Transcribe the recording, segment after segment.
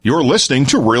You're listening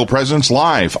to Real Presence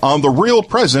Live on the Real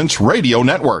Presence Radio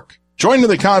Network. Join in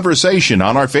the conversation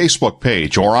on our Facebook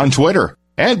page or on Twitter.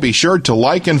 And be sure to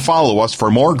like and follow us for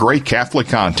more great Catholic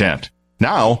content.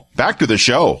 Now, back to the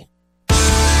show.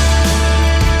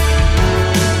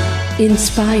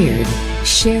 Inspired,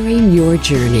 sharing your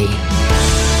journey.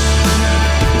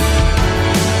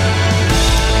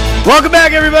 Welcome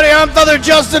back, everybody. I'm Father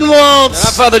Justin Waltz.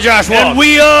 I'm Father Josh Waltz. And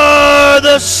we are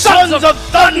the Sons of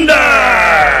Thunder.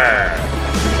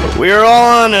 We're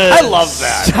on a... I love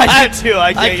that. I do, too.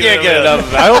 I can't get enough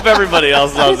of it. I hope everybody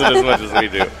else loves it as much as we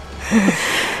do.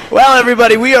 Well,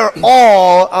 everybody, we are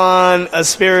all on a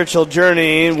spiritual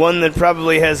journey, one that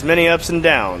probably has many ups and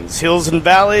downs, hills and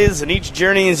valleys, and each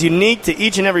journey is unique to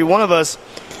each and every one of us.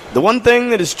 The one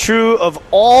thing that is true of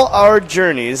all our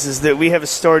journeys is that we have a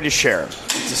story to share.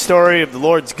 It's a story of the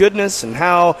Lord's goodness and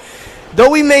how, though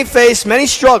we may face many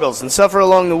struggles and suffer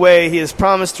along the way, He has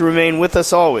promised to remain with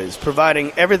us always,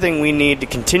 providing everything we need to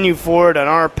continue forward on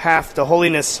our path to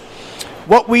holiness.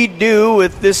 What we do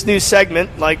with this new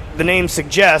segment, like the name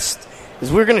suggests, is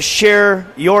we're going to share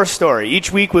your story.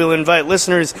 Each week we'll invite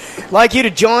listeners like you to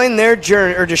join their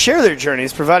journey or to share their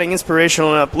journeys, providing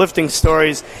inspirational and uplifting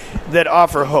stories that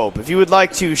offer hope. If you would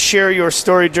like to share your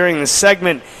story during this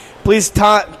segment, please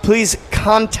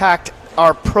contact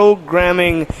our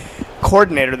programming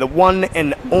coordinator, the one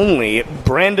and only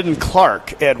Brandon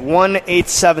Clark, at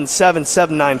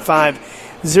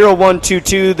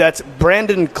 1-877-795-0122. That's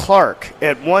Brandon Clark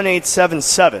at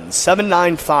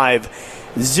 1-877-795-0122.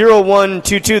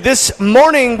 0122. This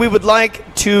morning, we would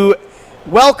like to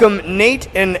welcome Nate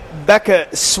and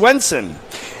Becca Swenson,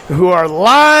 who are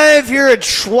live here at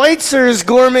Schweitzer's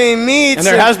Gourmet Meats. And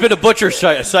there has been a butcher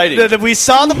sighting. We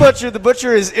saw the butcher. The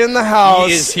butcher is in the house.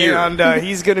 He is here. And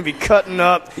he's going to be cutting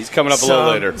up. He's coming up a little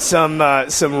later. Some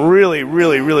really,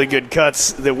 really, really good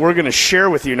cuts that we're going to share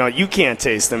with you. Now, you can't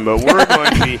taste them, but we're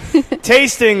going to be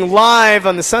tasting live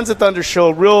on the Sons of Thunder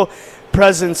Show, Real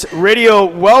Presence Radio.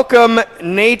 Welcome,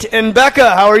 Nate and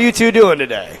Becca. How are you two doing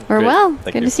today? We're well.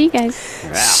 Good to see you guys.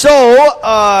 Wow.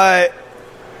 So,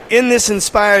 in this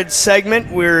inspired segment,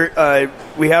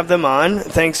 we have them on.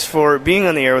 Thanks for being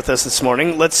on the air with us this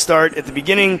morning. Let's start at the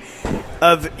beginning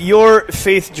of your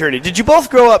faith journey. Did you both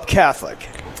grow up Catholic?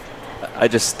 I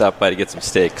just stopped by to get some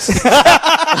steaks.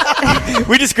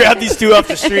 We just grabbed these two off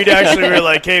the street, actually. We were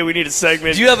like, hey, we need a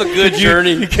segment. Do you have a good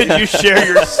journey? Could you share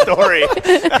your story?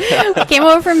 We came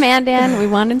over from Mandan. We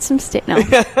wanted some steak. No.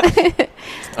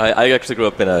 I actually grew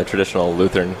up in a traditional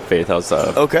Lutheran faith. I was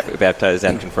baptized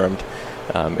and confirmed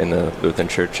in the Lutheran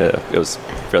church. It was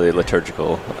fairly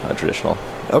liturgical, traditional.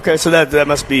 Okay, so that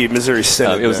must be Missouri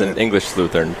Synod. It was an English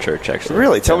Lutheran church, actually.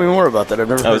 Really? Tell me more about that. I've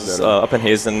never heard that. Up in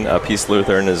Hazen. Peace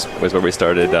Lutheran was where we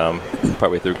started.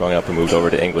 Partway through growing up, we moved over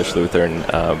to English Lutheran.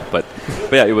 But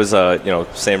yeah, it was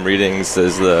same readings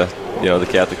as the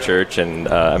Catholic Church, and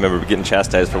I remember getting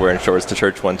chastised for wearing shorts to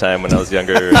church one time when I was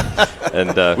younger.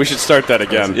 And we should start that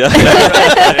again. Yeah.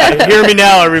 Hear me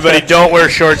now, everybody. Don't wear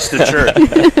shorts to church.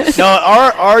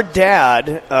 Now, our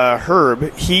dad,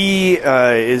 Herb, he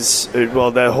is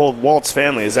the whole Waltz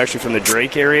family is actually from the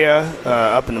Drake area,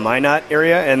 up in the Minot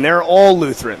area, and they're all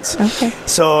Lutherans. Okay.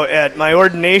 So at my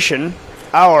ordination,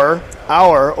 our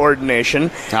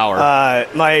ordination,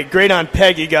 my great aunt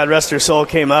Peggy, God rest her soul,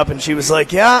 came up and she was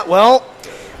like, "Yeah, well,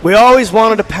 we always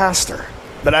wanted a pastor,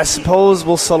 but I suppose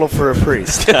we'll settle for a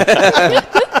priest."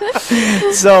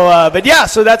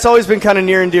 So that's always been kind of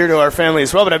near and dear to our family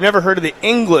as well. But I've never heard of the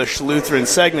English Lutheran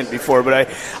segment before. But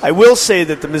I will say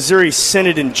that the Missouri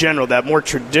Synod in general, that more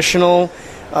traditional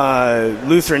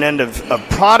Lutheran end of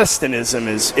Protestantism,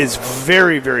 is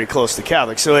very, very close to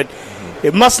Catholic. So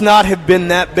it must not have been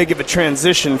that big of a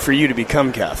transition for you to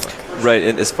become Catholic. Right.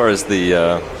 And as far as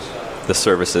the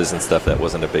services and stuff, that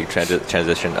wasn't a big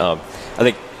transition. I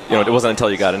think it wasn't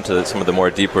until you got into some of the more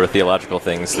deeper theological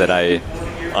things that I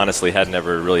honestly had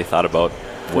never really thought about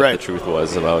what the truth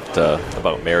was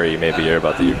about Mary, maybe, or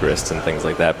about the Eucharist and things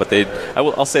like that. But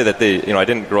I'll say that I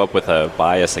didn't grow up with a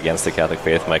bias against the Catholic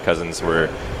faith. My cousins were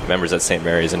members at St.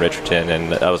 Mary's in Richardson,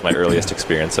 and that was my earliest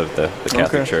experience of the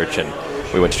Catholic Church. And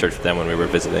we went to church with them when we were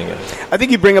visiting. I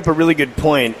think you bring up a really good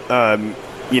point.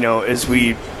 As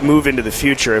we move into the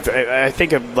future, if I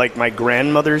think of like my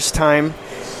grandmother's time,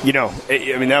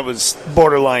 that was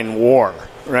borderline war.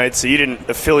 Right, so you didn't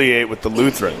affiliate with the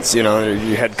Lutherans. You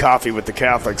had coffee with the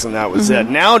Catholics, and that was it.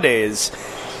 Nowadays,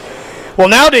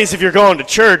 if you're going to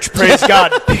church, praise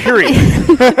God, period.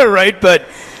 Right, but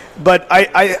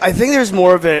I think there's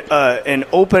more of an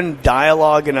open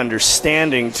dialogue and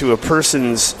understanding to a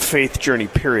person's faith journey.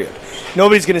 Period.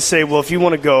 Nobody's going to say, well, if you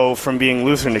want to go from being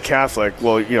Lutheran to Catholic,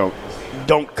 well,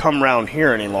 don't come around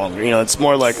here any longer. It's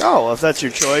more like, oh, well, if that's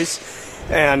your choice,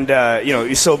 and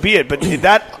so be it. But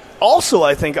that also,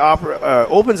 I think,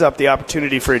 opens up the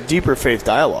opportunity for a deeper faith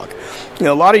dialogue. A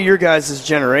lot of your guys'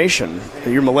 generation,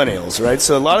 you're millennials, right?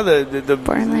 So a lot of the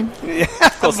Borderline. Yeah,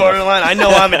 borderline. I know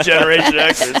I'm a Generation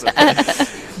Xer.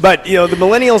 So. But, the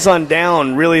millennials on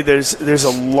down, really there's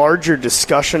a larger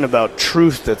discussion about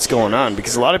truth that's going on,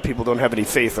 because a lot of people don't have any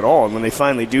faith at all, and when they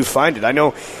finally do find it, I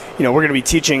know, we're going to be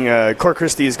teaching, Cor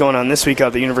Christie is going on this week out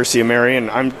at the University of Mary,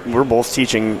 and we're both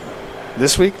teaching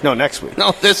this week? No, next week.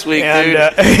 No, this week, and, dude.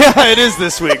 Yeah, it is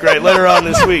this week, right? Later on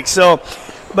this week. So,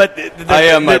 but I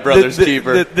am my brother's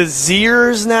keeper. The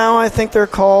Zers now, I think they're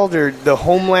called, or the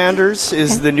Homelanders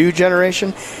is the new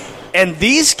generation. And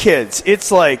these kids,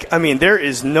 it's like, there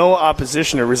is no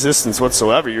opposition or resistance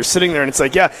whatsoever. You're sitting there and it's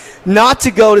like, yeah, not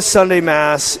to go to Sunday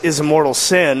Mass is a mortal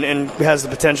sin and has the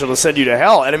potential to send you to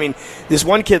hell. And this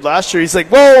one kid last year, he's like,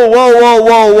 whoa, whoa, whoa,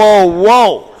 whoa, whoa,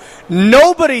 whoa.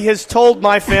 Nobody has told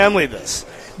my family this.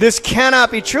 This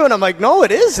cannot be true. And I'm like, no,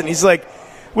 it is. And he's like,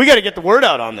 we got to get the word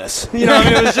out on this. It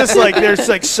was just like, they're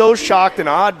like so shocked and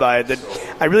awed by it that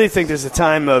I really think there's a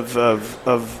time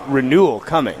of renewal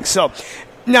coming. So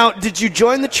now, did you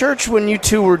join the church when you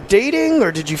two were dating,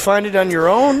 or did you find it on your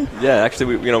own? Yeah,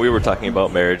 actually, we were talking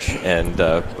about marriage, and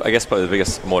I guess probably the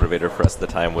biggest motivator for us at the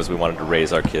time was we wanted to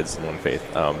raise our kids in one faith.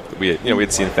 We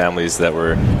had seen families that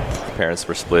were parents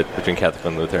were split between Catholic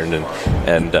and Lutheran,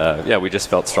 and we just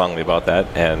felt strongly about that.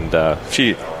 And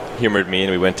she humored me,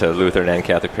 and we went to Lutheran and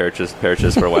Catholic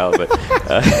parishes for a while, but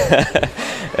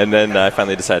and then I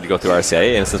finally decided to go through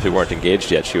RCIA, and since we weren't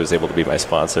engaged yet, she was able to be my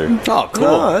sponsor. Oh, cool!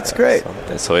 Oh, that's great.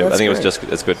 So I think it was just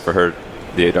as good for her.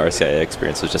 The RCIA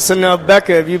experience was just. So now,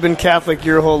 Becca, have you been Catholic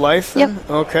your whole life then? Yep.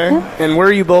 Okay. Yep. And where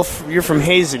are you both? You're from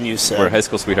Hazen, you said. We're high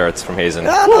school sweethearts from Hazen.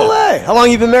 Oh, no way! How long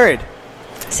have you been married?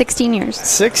 16 years.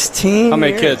 16 How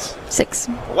many years? kids? 6.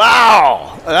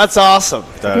 Wow! That's awesome.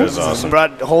 That is awesome.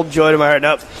 Brought whole joy to my heart.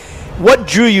 Now, what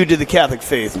drew you to the Catholic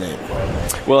faith, Nate?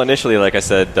 Well, initially, like I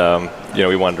said,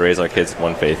 we wanted to raise our kids in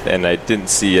one faith, and I didn't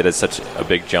see it as such a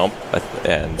big jump.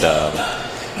 And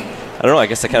I don't know. I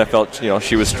guess I kind of felt,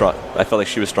 she was strong. I felt like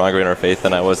she was stronger in her faith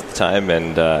than I was at the time,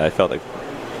 and I felt like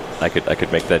I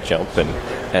could make that jump.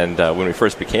 And when we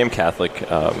first became Catholic,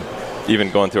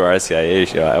 even going through our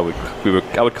RCIA,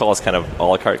 I would call us kind of a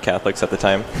la carte Catholics at the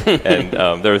time, and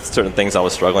there were certain things I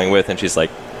was struggling with, and she's like,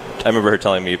 I remember her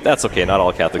telling me, "That's okay. Not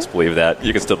all Catholics believe that.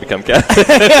 You can still become Catholic."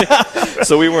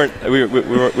 So we were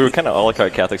kind of a la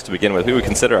carte Catholics to begin with. We would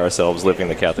consider ourselves living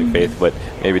the Catholic faith, but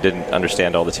maybe didn't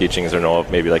understand all the teachings or know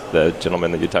maybe like the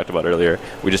gentleman that you talked about earlier.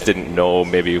 We just didn't know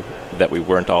maybe that we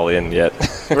weren't all in yet.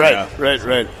 Right.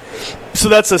 So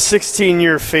that's a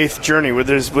 16-year faith journey.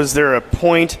 Was there a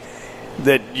point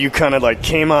that you kind of like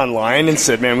came online and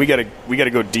said, "Man, we got to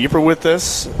go deeper with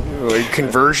this"? Or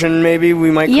conversion, maybe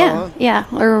we might call it? Yeah,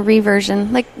 or a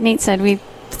reversion. Like Nate said, we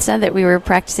said that we were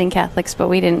practicing Catholics, but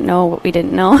we didn't know what we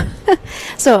didn't know.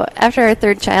 So after our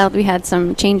third child, we had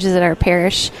some changes at our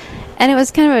parish, and it was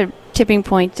kind of a tipping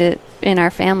point in our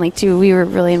family, too. We were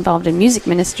really involved in music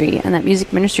ministry, and that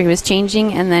music ministry was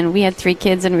changing, and then we had 3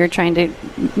 kids, and we were trying to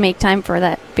make time for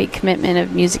that big commitment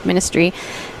of music ministry.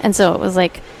 And so it was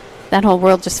like that whole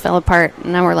world just fell apart,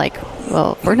 and now we're like,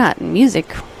 well, we're not in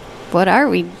music. What are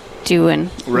we doing?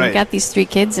 Right. We've got these 3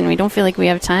 kids, and we don't feel like we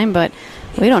have time, but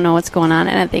we don't know what's going on.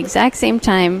 And at the exact same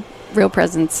time, Real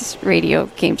Presence Radio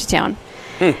came to town.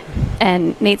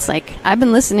 And Nate's like, I've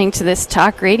been listening to this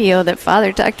talk radio that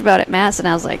Father talked about at Mass, and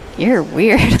I was like, you're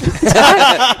weird.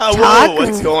 Whoa,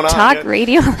 what's going on? Talk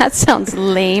radio? That sounds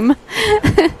lame.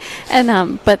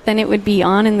 And but then it would be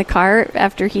on in the car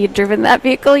after he had driven that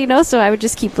vehicle, so I would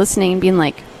just keep listening and being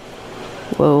like,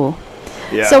 whoa.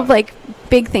 Yeah. So, like,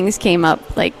 big things came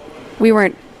up. Like, we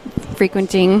weren't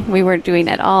doing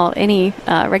at all any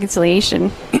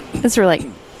reconciliation. Because we're like,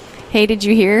 hey, did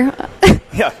you hear?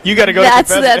 Yeah, you got to go. That's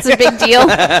a big deal.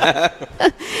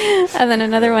 And then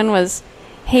another one was,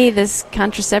 hey, this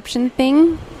contraception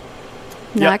thing,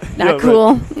 not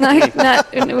cool. Right.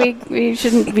 not we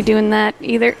shouldn't be doing that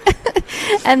either.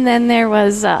 And then there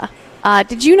was,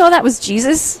 did you know that was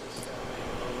Jesus?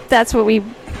 That's what we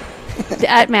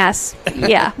at Mass.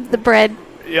 Yeah, the bread.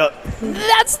 Yep.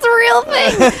 That's the real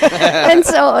thing. And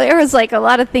so there was like a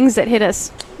lot of things that hit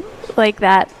us like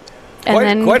that.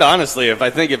 And quite honestly, if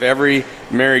every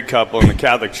married couple in the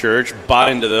Catholic Church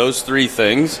bought into those 3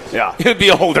 things, it would be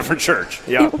a whole different church.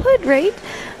 Yeah. It would, right?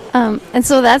 And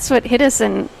so that's what hit us,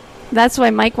 and that's why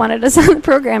Mike wanted us on the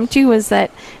program, too, was that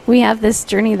we have this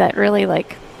journey that really,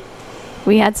 like,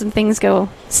 we had some things go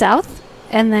south,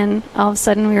 and then all of a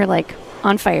sudden we were, like,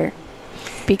 on fire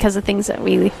because of things that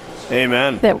we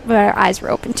Amen. that our eyes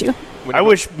were open to. I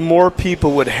wish more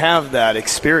people would have that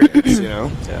experience, Yeah.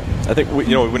 I think, when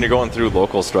you're going through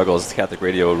local struggles, Catholic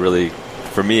Radio really,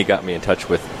 for me, got me in touch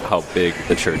with how big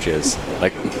the church is.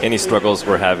 Like, any struggles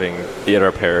we're having at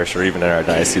our parish or even in our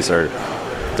diocese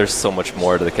there's so much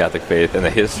more to the Catholic faith and the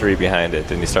history behind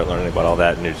it, and you start learning about all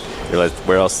that, and you realize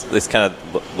where else, it's kind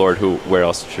of, Lord, where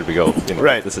else should we go?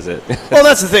 Right. This is it. Well,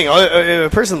 that's the thing.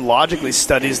 If a person logically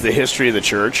studies the history of the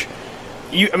church,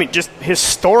 just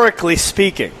historically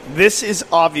speaking, this is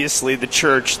obviously the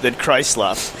church that Christ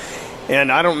left.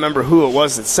 And I don't remember who it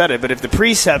was that said it, but if the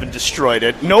priests haven't destroyed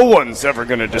it, no one's ever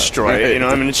going to destroy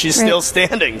it. She's still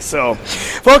standing. So,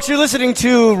 folks, you're listening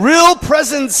to Real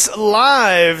Presence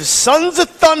Live, Sons of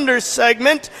Thunder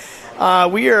segment.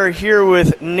 We are here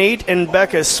with Nate and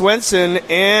Becca Swenson,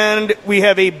 and we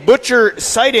have a butcher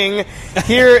sighting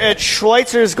here at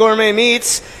Schweitzer's Gourmet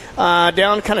Meats.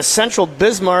 Down kind of central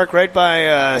Bismarck, right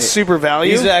by Super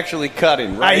Value. He's actually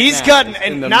cutting right he's now. cutting,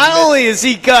 and not only is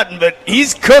he cutting, but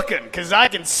he's cooking, because I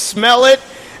can smell it.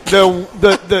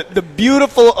 The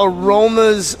beautiful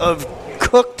aromas of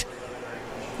cooked,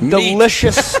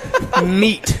 delicious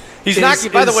meat. He's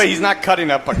by the way, he's not cutting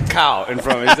up a cow in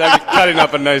front of him. He's actually cutting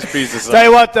up a nice piece of stuff. Tell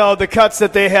you what, though, the cuts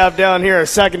that they have down here are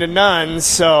second to none,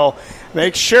 so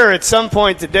make sure at some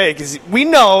point today, because we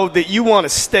know that you want a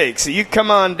steak, so you come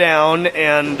on down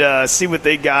and see what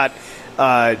they got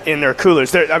in their coolers.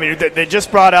 They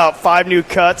just brought out 5 new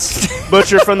cuts,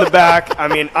 butcher from the back.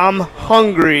 I'm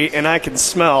hungry, and I can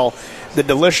smell the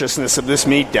deliciousness of this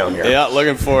meat down here. Yeah,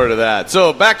 looking forward to that.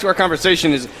 So back to our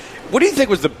conversation is, what do you think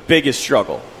was the biggest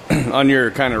struggle on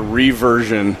your kind of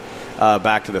reversion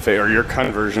back to the faith, or your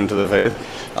conversion to the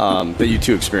faith, that you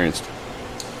two experienced?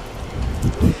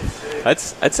 I'd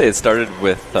say it started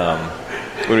with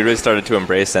when we really started to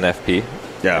embrace NFP,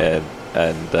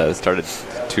 and started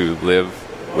to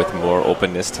live with more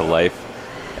openness to life.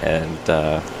 And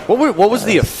what was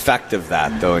the effect of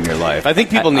that, though, in your life? I think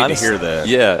people need to hear that.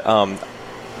 Yeah,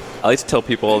 I like to tell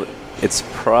people it's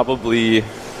probably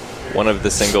one of the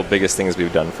single biggest things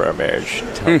we've done for our marriage,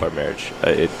 to help our marriage.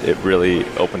 It really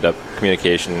opened up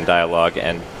communication and dialogue,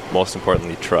 and most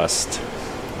importantly, trust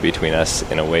between us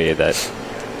in a way that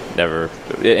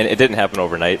it didn't happen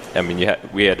overnight.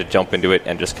 We had to jump into it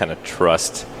and just kind of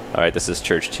trust, all right, this is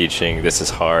church teaching, this is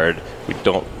hard, we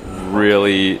don't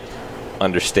really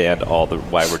understand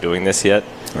why we're doing this yet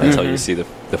until you see the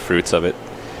fruits of it.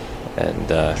 And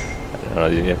I don't know,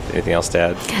 do you have anything else to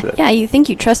add to that? Yeah, you think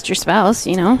you trust your spouse,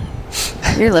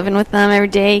 You're living with them every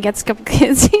day, you got a couple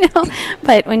kids,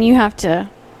 But when you have to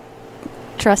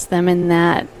trust them in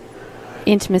that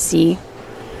intimacy,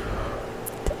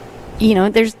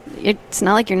 it's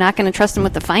not like you're not going to trust them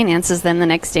with the finances then the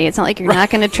next day. It's not like you're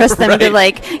not going to trust them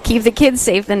to keep the kids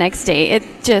safe the next day.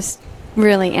 It just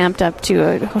really amped up to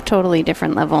a totally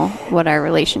different level what our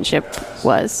relationship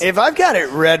was. If I've got it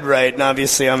read right, and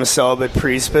obviously I'm a celibate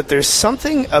priest, but there's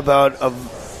something about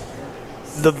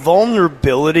the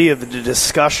vulnerability of the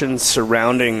discussions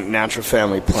surrounding natural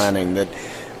family planning that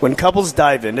when couples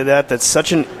dive into that's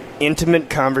such an intimate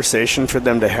conversation for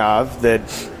them to have that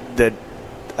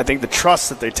I think the trust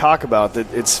that they talk about,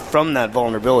 that it's from that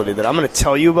vulnerability that I'm going to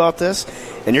tell you about this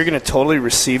and you're going to totally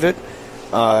receive it,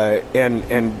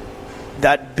 and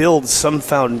that builds some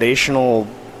foundational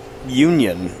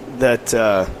union that,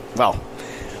 I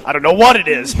don't know what it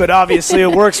is, but obviously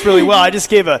it works really well. I just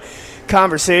gave a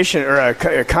conversation or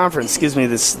a conference,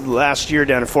 this last year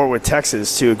down in Fort Worth,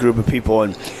 Texas, to a group of people,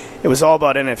 and it was all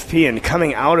about NFP, and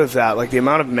coming out of that, the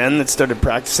amount of men that started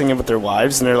practicing it with their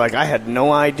wives, and they're like, I had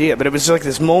no idea, but it was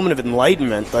this moment of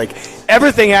enlightenment,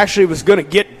 everything actually was going to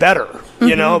get better,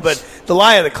 but the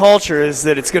lie of the culture is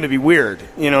that it's going to be weird,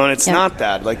 and it's not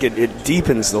that. It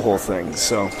deepens the whole thing,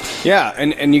 so. Yeah,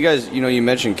 and you guys, you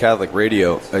mentioned Catholic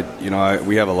Radio.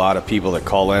 We have a lot of people that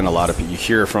call in, you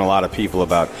hear from a lot of people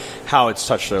about how it's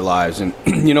touched their lives, and,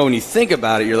 when you think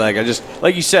about it, you're like,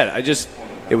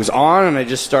 it was on, and I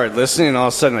just started listening, and all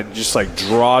of a sudden it just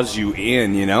draws you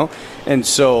in, And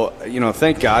so,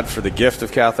 thank God for the gift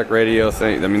of Catholic Radio.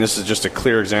 This is just a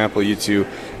clear example, you two,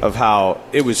 of how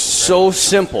it was so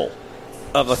simple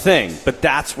of a thing, but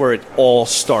that's where it all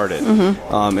started.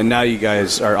 And now you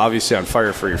guys are obviously on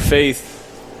fire for your faith.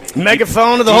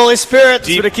 Megaphone of the Holy Spirit.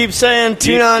 That's what I keep saying.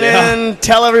 Tune on in.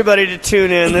 Tell everybody to tune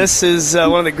in. This is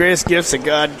one of the greatest gifts that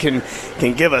God can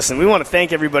give us. And we want to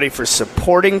thank everybody for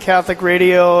supporting Catholic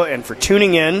Radio and for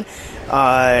tuning in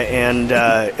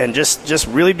and just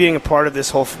really being a part of this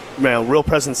whole Real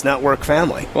Presence Network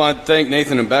family. Well, I want to thank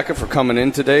Nathan and Becca for coming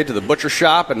in today to the butcher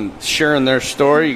shop and sharing their story.